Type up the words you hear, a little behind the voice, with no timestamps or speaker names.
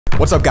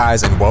What's up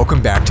guys, and welcome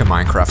back to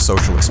Minecraft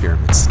Social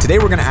Experiments. Today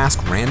we're gonna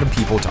ask random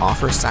people to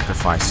offer a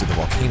sacrifice to the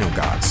volcano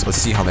gods. Let's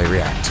see how they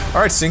react.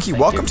 Alright Stinky,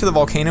 welcome to the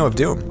Volcano of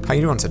Doom. How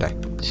you doing today?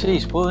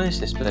 Jeez, what is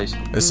this place?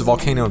 This is the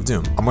Volcano of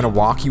Doom. I'm gonna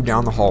walk you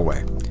down the hallway,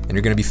 and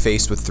you're gonna be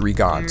faced with 3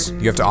 gods.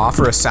 You have to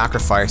offer a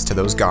sacrifice to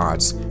those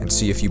gods, and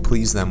see if you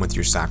please them with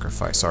your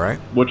sacrifice, alright?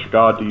 Which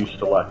god do you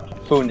select?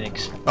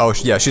 Phoenix. Oh,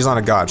 yeah, she's not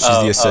a god,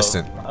 she's the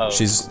assistant.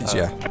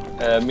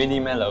 Yeah. Mini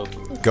Mellow.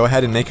 Go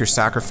ahead and make your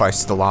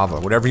sacrifice to the lava.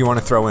 Whatever you want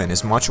to throw in,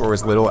 as much or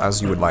as little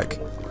as you would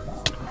like.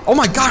 Oh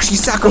my gosh, he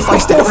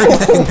sacrificed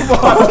everything!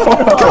 Oh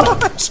my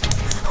gosh!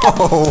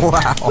 Oh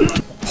wow!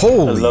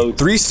 Holy!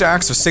 3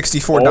 stacks of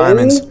 64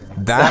 diamonds.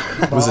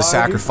 That was a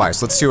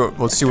sacrifice. Let's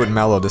see what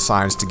Mello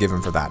decides to give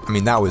him for that. I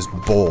mean, that was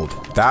bold.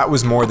 That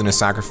was more than a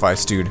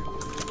sacrifice, dude.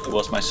 It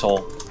was my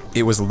soul.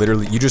 It was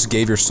literally, you just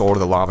gave your soul to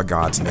the lava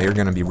gods, and they are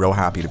gonna be real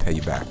happy to pay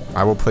you back.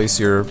 I will place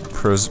your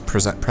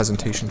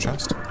presentation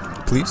chest,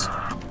 please.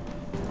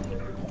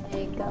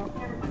 There you go.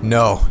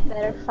 No.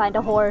 Better find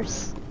a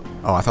horse.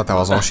 Oh, I thought that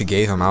was all she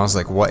gave him. I was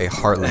like, what a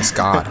heartless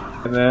god.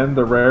 And then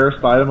the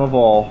rarest item of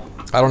all.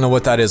 I don't know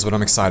what that is, but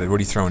I'm excited. What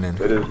are you throwing in?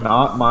 It is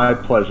not my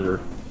pleasure,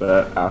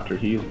 but after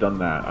he's done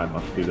that, I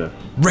must do this.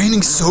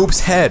 Raining Soap's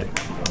head.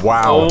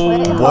 Wow.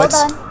 Wait, What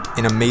hold on.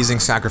 an amazing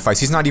sacrifice.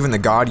 He's not even the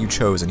god you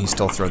chose, and he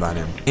still throw that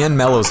in. And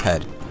Mello's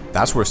head.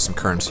 That's worth some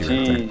currency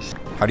right there.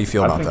 Jeez. How do you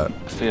feel about that?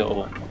 I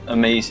feel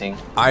amazing.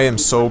 I am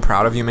so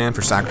proud of you, man,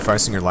 for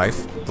sacrificing your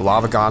life. The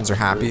lava gods are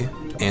happy,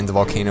 and the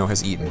volcano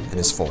has eaten and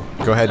is full.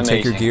 Go ahead and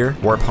take your gear,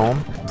 warp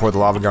home, before the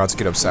lava gods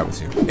get upset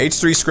with you.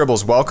 H3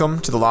 Scribbles,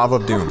 welcome to the Lava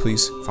of Doom.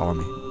 Please follow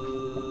me.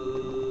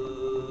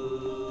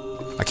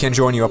 I can't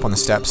join you up on the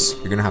steps.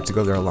 You're gonna have to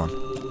go there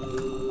alone.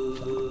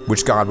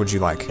 Which god would you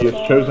like? He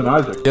has chosen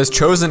Isaac. He has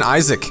chosen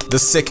Isaac, the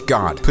sick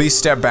god. Please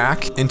step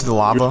back into the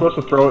lava. You're supposed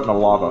to throw it in the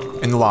lava.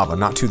 In the lava,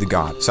 not to the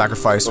god.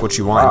 Sacrifice what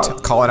you want. Wow.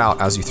 Call it out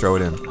as you throw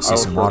it in. See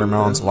some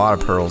watermelons, a lot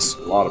of pearls,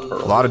 A lot of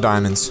pearls. a lot of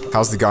diamonds.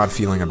 How's the god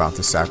feeling about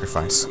this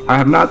sacrifice? I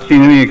have not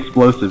seen any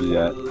explosives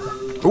yet.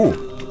 Ooh,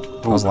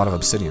 that was a lot of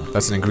obsidian.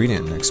 That's an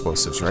ingredient in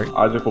explosives, right?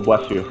 Isaac will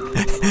bless you.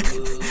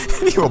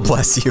 He will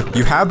bless you.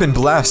 You have been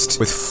blessed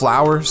with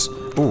flowers.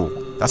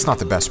 Ooh, that's not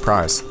the best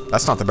prize.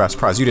 That's not the best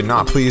prize. You did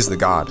not please the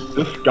god.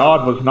 This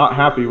god was not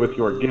happy with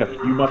your gift.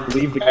 You must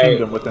leave the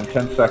kingdom within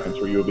 10 seconds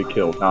or you will be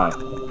killed. 9,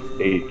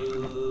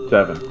 8,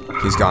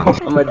 7. He's gone.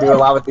 I'm gonna do a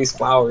lot with these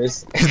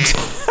flowers.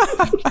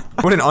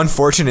 What an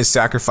unfortunate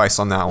sacrifice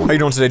on that one. How you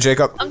doing today,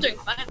 Jacob? I'm doing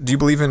fine. Do you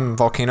believe in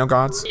volcano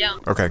gods? Yeah.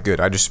 Okay, good.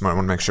 I just want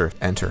to make sure.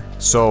 Enter.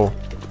 So,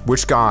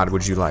 which god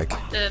would you like?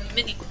 The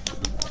mini.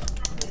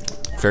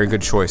 Very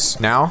good choice.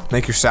 Now,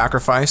 make your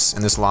sacrifice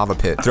in this lava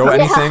pit. Throw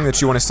anything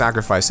that you want to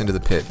sacrifice into the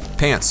pit.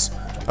 Pants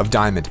of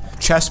diamond.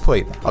 Chest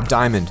plate of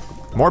diamond.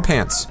 More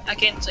pants. I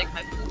can't take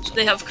my boots.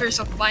 They have curse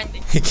of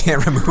binding. He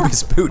can't remove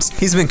his boots.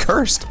 He's been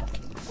cursed.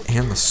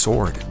 And the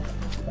sword.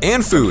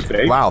 And food.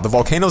 Steak. Wow, the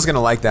volcano's gonna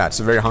like that. It's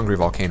a very hungry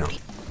volcano.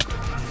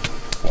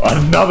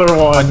 Another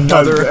one.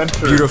 Another has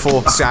entered.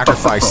 beautiful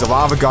sacrifice. The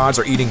lava gods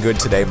are eating good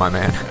today, my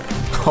man.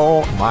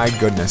 Oh my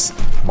goodness.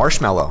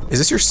 Marshmallow. Is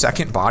this your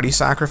second body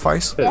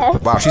sacrifice?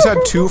 Yes. Wow, she's had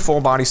 2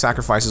 full body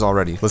sacrifices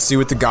already. Let's see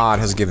what the god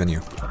has given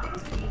you.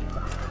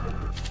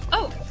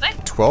 Oh,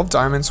 thanks. 12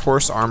 diamonds,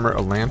 horse armor,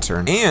 a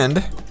lantern, and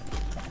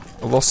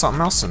a little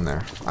something else in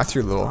there. I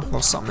threw a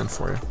little something in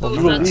for you. Oh,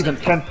 You will that's leave in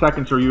it. 10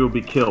 seconds or you will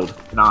be killed.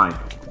 9,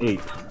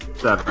 8,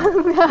 7, 6.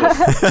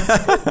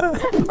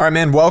 All right,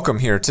 man, welcome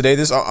here. Today,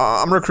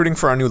 I'm recruiting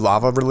for our new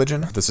lava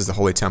religion. This is the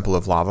Holy Temple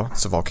of Lava.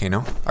 It's a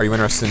volcano. Are you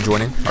interested in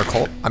joining our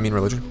cult? I mean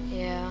religion.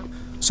 Yeah.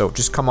 So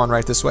just come on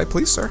right this way,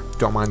 please, sir.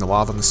 Don't mind the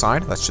lava on the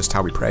side. That's just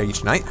how we pray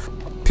each night.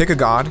 Pick a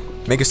god,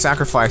 make a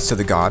sacrifice to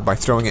the god by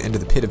throwing it into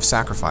the pit of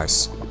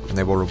sacrifice, and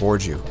they will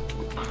reward you.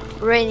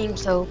 Raining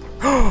soap.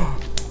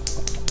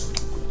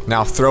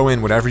 Now throw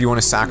in whatever you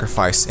want to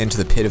sacrifice into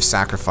the pit of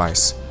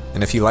sacrifice,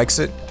 and if he likes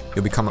it,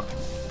 you'll become a...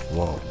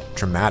 Whoa,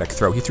 dramatic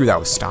throw. He threw that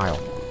with style.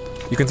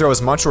 You can throw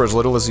as much or as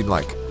little as you'd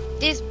like.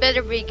 This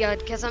better be good,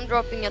 because I'm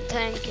dropping a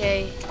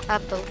 10k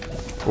apple.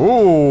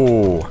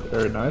 Ooh.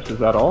 Very nice. Is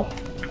that all?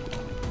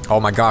 Oh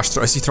my gosh,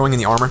 is he throwing in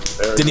the armor?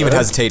 Didn't even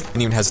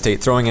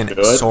hesitate, Throwing in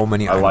Good. so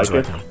many I items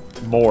like right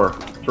it. now. More.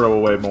 Throw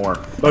away more.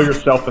 Throw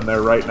yourself in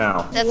there right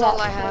now. That's all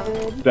I have.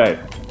 Stay.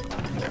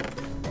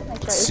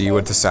 Let's see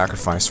what the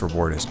sacrifice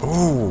reward is.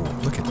 Ooh,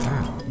 look at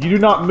that. You do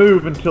not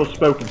move until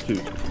spoken to.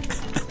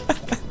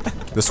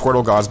 The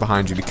Squirtle god's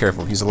behind you, be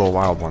careful, he's a little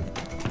wild one.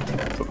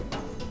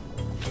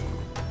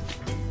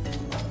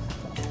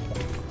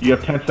 You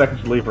have 10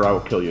 seconds to leave or I will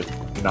kill you.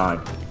 9,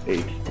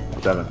 8,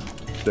 7,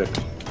 6,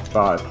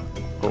 5,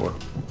 4.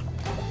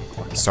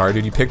 Sorry,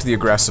 dude, you picked the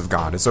aggressive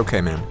god. It's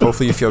okay, man.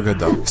 Hopefully you feel good,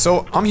 though.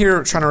 So, I'm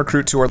here trying to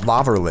recruit to our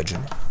lava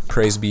religion.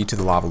 Praise be to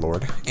the lava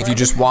lord. If you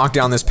just walk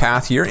down this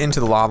path here into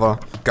the lava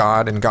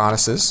god and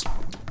goddesses,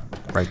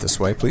 right this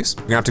way, please.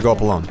 You're gonna have to go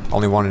up alone,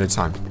 only one at a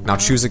time. Now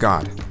choose a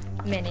god.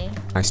 Mini.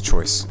 Nice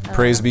choice.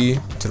 Praise be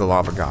to the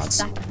lava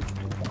gods.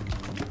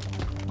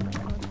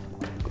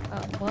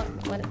 What?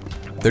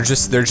 They're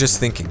just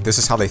thinking. This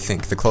is how they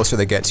think. The closer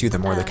they get to you, the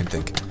more they can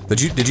think.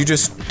 Did you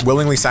just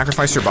willingly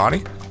sacrifice your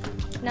body?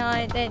 No,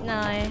 I didn't know.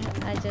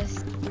 I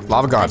just.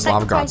 Lava gods, I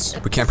lava gods.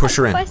 sacrificed- We can't push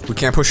her in. sacrificed- We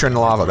can't push her in the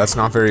lava. That's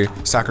not very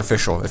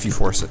sacrificial if you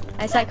force it.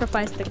 I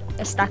sacrificed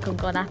a stack of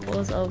god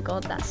apples. Oh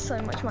god, that's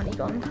so much money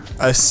gone.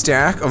 A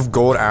stack of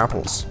gold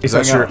apples. Is that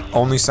Anything your else?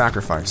 only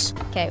sacrifice?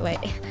 Okay, wait.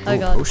 Oh Ooh,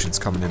 god. Potion's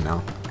coming in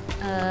now.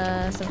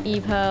 Some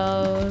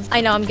e-pearls.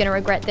 I know I'm gonna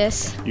regret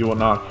this. You will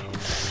not.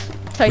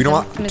 We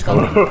don't Totem is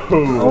gone.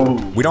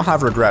 Oh, We don't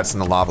have regrets in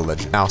the lava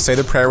legend. Now, say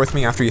the prayer with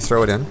me after you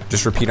throw it in.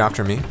 Just repeat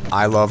after me.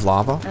 I love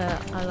lava,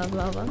 I love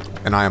lava,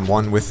 and I am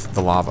one with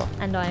the lava.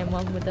 and I am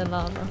one with the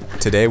lava.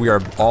 Today we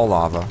are all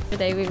lava.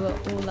 Today we were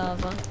all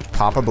lava.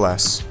 Papa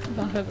bless.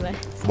 Probably.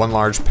 One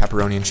large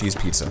pepperoni and cheese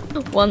pizza.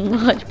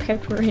 One large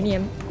pepperoni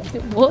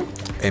and what?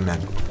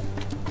 Amen.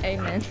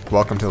 Amen.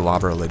 Welcome to the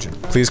lava religion.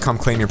 Please come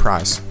claim your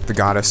prize. The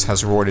goddess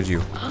has rewarded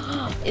you.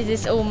 Is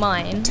this all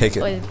mine? Take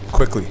Or it is-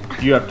 quickly.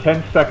 you have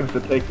 10 seconds to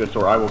take this,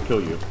 or I will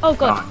kill you. Oh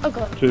god. 9, Oh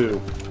god.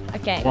 2,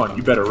 Okay. 1.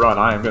 You better run.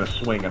 I am gonna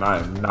swing, and I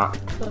am not.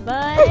 Bye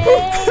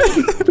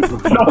bye.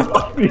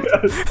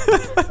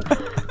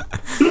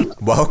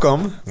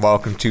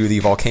 Welcome to the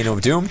Volcano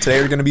of Doom.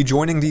 Today we're going to be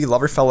joining the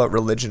LoverFella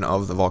religion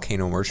of the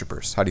Volcano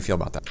worshippers. How do you feel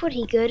about that?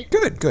 Pretty good.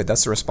 Good.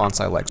 That's the response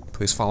I like.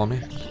 Please follow me.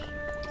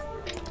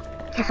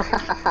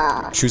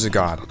 Choose a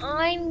god.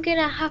 I'm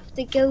gonna have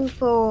to go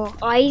for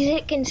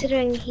Isaac,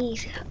 considering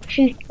he's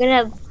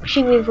gonna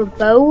shoot me with a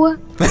bow.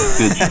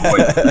 Good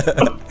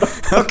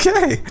choice.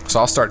 Okay. So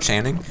I'll start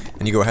chanting,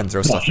 and you go ahead and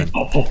throw stuff in.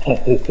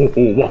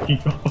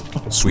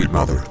 Sweet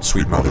mother,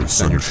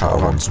 send your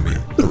child unto me.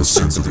 For the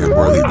sins of the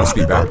unworthy must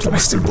be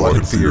baptized in blood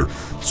and fear.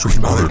 Sweet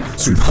mother.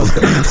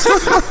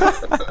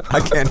 I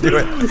can't do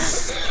it.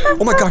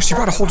 Oh my gosh, you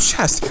brought a whole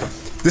chest.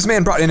 This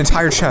man brought an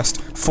entire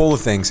chest full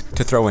of things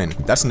to throw in.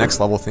 That's next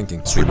level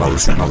thinking. Sweet mother,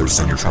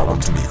 send your child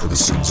unto me. For the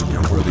sins of the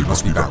unworthy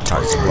must be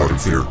baptized in blood and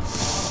fear.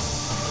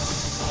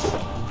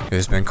 It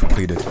has been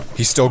completed.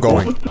 He's still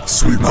going.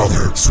 Sweet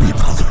mother,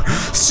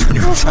 send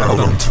your child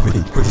unto me.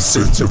 For the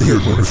sins of the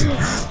unworthy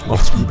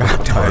must be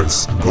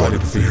baptized in blood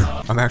and fear.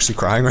 I'm actually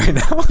crying right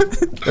now.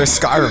 There's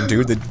Skyrim,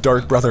 dude, the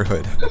Dark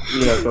Brotherhood.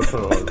 Yeah, that's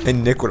what it was.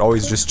 And Nick would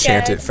always just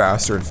chant it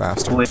faster and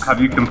faster. Have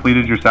you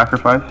completed your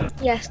sacrifice?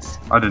 Yes.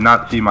 I did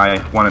not see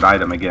my wanted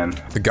item again.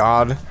 The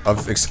god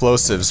of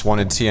explosives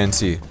wanted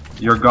TNT.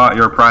 Your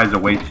prize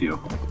awaits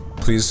you.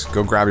 Please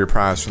go grab your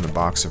prize from the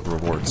box of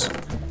rewards.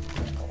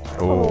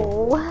 Oh.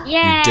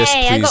 Yay!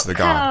 displeased I got the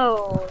god.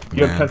 coal.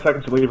 You have Man. 10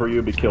 seconds to leave, or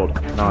you'll be killed.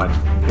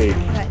 9, 8,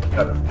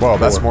 7. Well,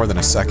 that's 4, more than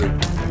a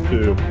second.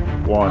 2, 1.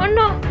 Oh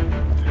no!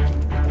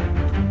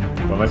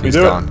 Don't make me He's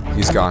do gone. it.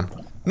 He's gone.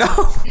 No!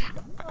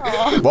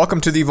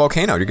 Welcome to the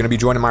Volcano. You're going to be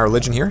joining my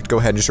religion here. Go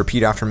ahead and just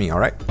repeat after me,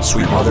 alright?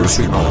 Sweet mother,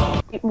 Sweet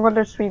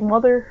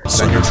mother,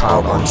 send your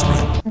child unto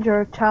me. send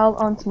your child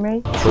unto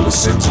me. For the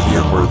sins of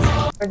the unworthy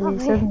For the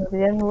sins of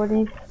the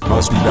unworthy,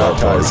 must be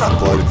baptized in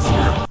blood and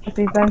fear. to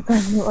be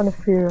baptized in the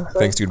fear.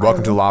 Thanks, dude.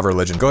 Welcome to the lava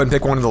religion. Go ahead and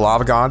pick one of the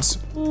lava gods.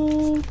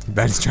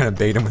 Ben's trying to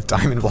bait him with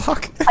diamond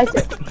block.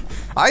 Isaac.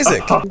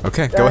 Isaac!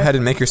 Okay, go ahead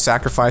and make your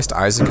sacrifice to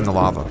Isaac in the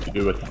lava.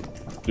 Do it.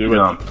 Do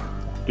Jump.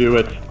 it. Do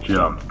it.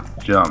 Jump.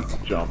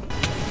 Jump.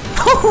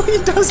 Oh,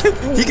 he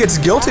doesn't. He gets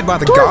guilted by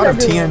the god of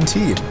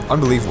TNT.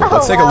 Unbelievable.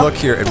 Let's take a look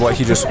here at what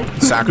he just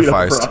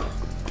sacrificed.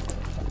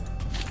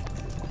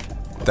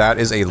 That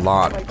is a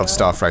lot of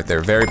stuff right there.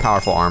 Very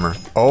powerful armor.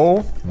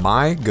 Oh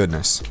my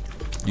goodness.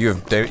 You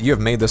have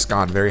made this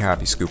god very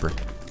happy, Scooper.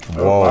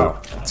 Whoa.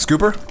 wow.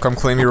 Scooper, come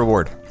claim your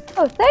reward.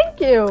 Oh,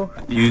 thank you.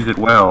 Use it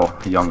well,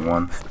 young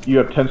one. You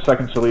have 10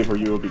 seconds to leave, or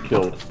you will be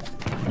killed.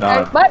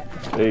 9, But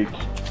 8,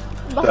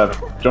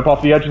 7. Jump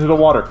off the edge into the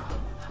water.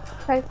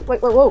 okay,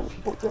 wait, whoa.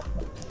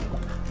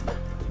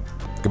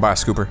 Goodbye,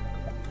 Scooper.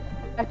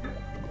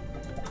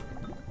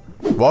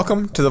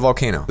 Welcome to the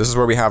Volcano. This is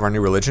where we have our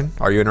new religion.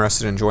 Are you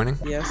interested in joining?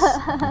 Yes.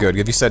 Good.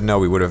 If you said no,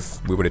 we would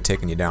have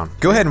taken you down.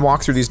 Go ahead and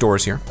walk through these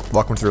doors here.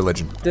 Welcome to the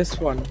religion. This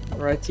one,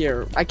 right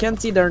here. I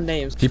can't see their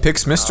names. He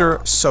picks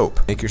Mr. Soap.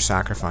 Make your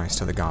sacrifice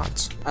to the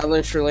gods. I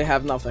literally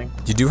have nothing.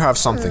 You do have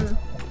something.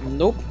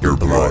 Nope. Your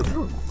blood.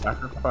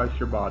 Sacrifice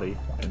your body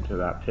into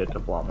that pit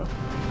of lava.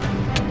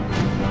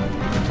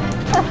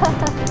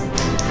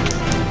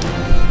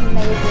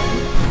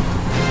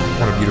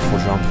 What a beautiful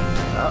jump.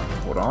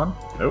 Hold on.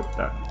 Nope,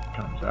 that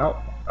comes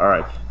out.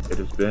 Alright, it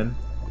has been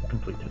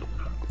completed.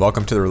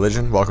 Welcome to the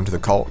religion. Welcome to the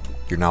cult.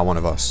 You're now one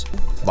of us.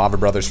 Lava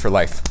Brothers for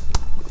life.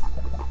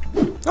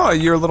 Oh,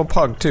 you're a little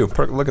pug too.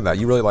 Look at that.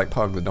 You really like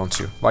pugs, don't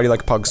you? Why do you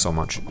like pugs so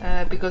much?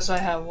 Because I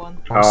have one.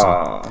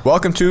 Awesome.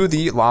 Welcome to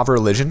the lava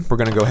religion. We're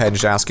gonna go ahead and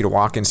just ask you to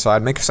walk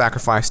inside, make a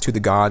sacrifice to the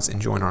gods,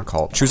 and join our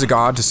cult. Choose a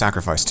god to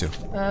sacrifice to.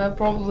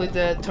 Probably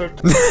the turtle.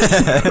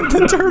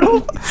 The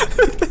turtle.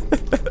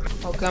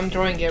 Okay, I'm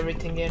drawing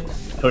everything in.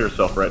 Kill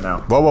yourself right now.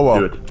 Whoa.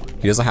 Do it.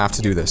 He doesn't have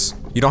to do this.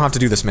 You don't have to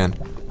do this, man.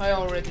 I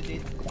already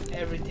did.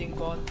 Everything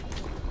gone.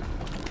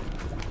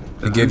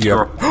 He gave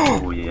you.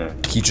 Oh yeah.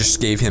 He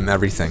just gave him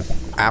everything.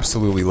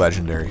 Absolutely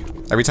legendary.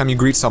 Every time you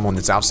greet someone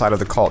that's outside of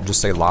the cult, just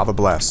say lava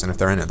bless, and if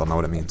they're in it, they'll know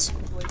what it means.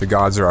 The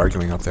gods are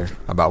arguing up there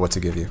about what to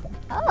give you.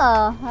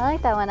 Oh, I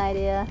like that one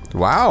idea.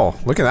 Wow,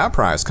 look at that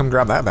prize. Come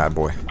grab that bad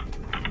boy.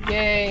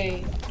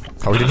 Yay.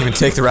 Oh, he didn't even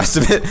take the rest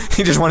of it.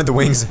 He just wanted the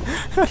wings.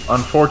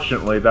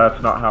 Unfortunately,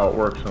 that's not how it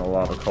works in a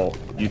lava cult.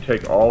 You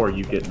take all or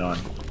you get none.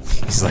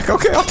 He's like,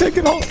 okay, I'll take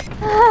it all.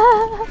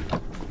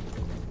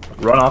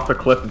 Run off the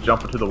cliff and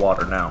jump into the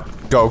water now.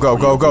 Go, go,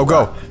 go, go,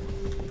 go.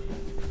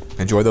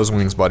 Enjoy those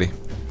wings, buddy.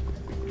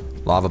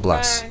 Lava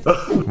bless.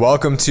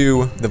 Welcome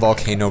to the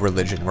Volcano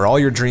religion, where all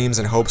your dreams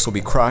and hopes will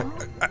be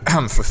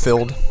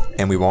fulfilled,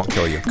 and we won't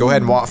kill you. Go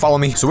ahead and follow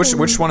me. So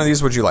which one of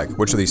these would you like?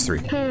 Which of these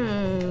three?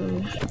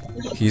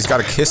 He's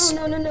got a kiss.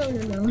 No,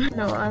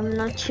 no, I'm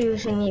not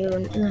choosing you.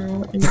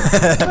 No.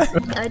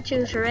 I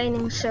choose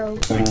raining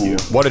soap. Thank you.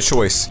 What a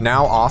choice.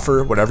 Now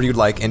offer whatever you'd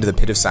like into the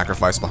pit of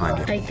sacrifice behind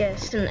you. I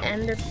guess an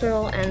ender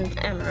pearl and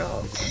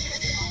emerald.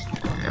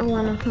 And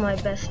one of my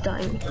best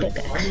diamond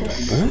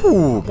pickaxes.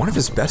 Ooh, one of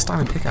his best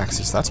diamond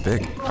pickaxes. That's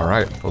big. All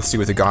right, let's see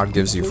what the god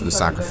gives you for the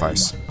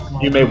sacrifice.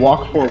 You may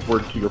walk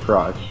forward to your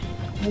prize.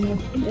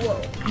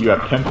 You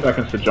have 10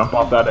 seconds to jump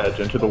off that edge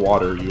into the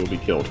water. You will be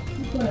killed.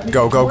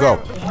 Go, go,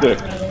 go. 6,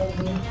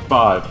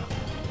 5,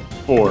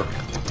 4,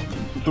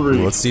 3.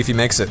 Ooh, let's see if he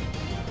makes it.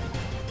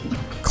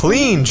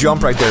 Clean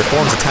jump right there.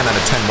 Forms a 10 out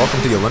of 10.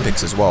 Welcome to the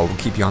Olympics as well. We'll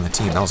keep you on the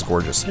team. That was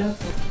gorgeous.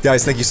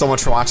 Guys, thank you so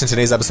much for watching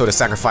today's episode of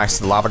Sacrifice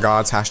to the Lava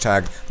Gods.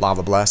 Hashtag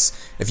Lava Bless.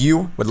 If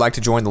you would like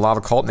to join the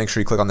Lava Cult, make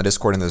sure you click on the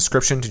Discord in the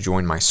description to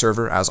join my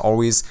server. As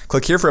always,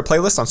 click here for a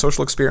playlist on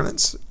social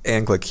experiments,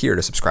 and click here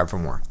to subscribe for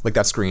more. Like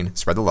that screen.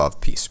 Spread the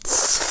love. Peace.